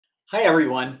Hi,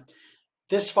 everyone.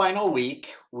 This final week,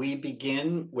 we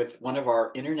begin with one of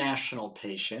our international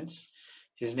patients.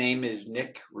 His name is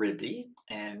Nick Ribbe,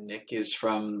 and Nick is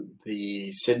from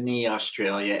the Sydney,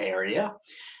 Australia area.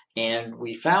 And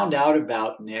we found out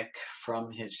about Nick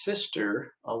from his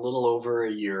sister a little over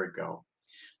a year ago.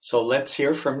 So let's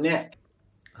hear from Nick.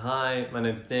 Hi, my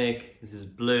name's Nick. This is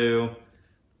Blue,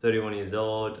 31 years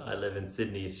old. I live in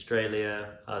Sydney,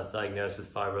 Australia. I was diagnosed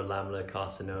with fibrolamellar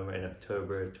carcinoma in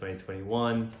October of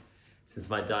 2021. Since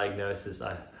my diagnosis,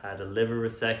 I've had a liver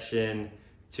resection,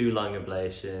 2 lung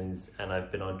ablations, and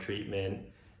I've been on treatment,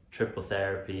 triple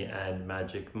therapy, and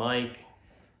Magic Mike.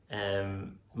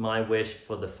 My wish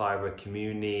for the fibro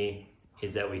community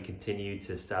is that we continue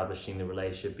to establishing the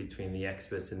relationship between the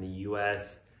experts in the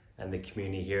US and the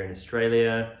community here in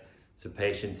Australia, so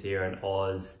patients here in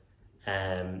Oz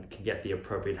can get the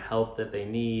appropriate help that they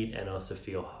need and also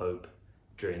feel hope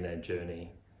during their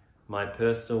journey. My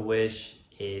personal wish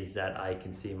is that I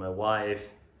can see my wife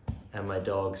and my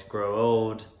dogs grow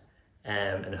old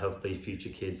and hopefully future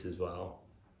kids as well.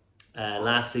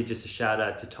 Lastly, just a shout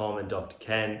out to Tom and Dr.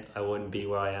 Ken. I wouldn't be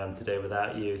where I am today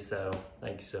without you, so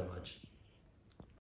thank you so much.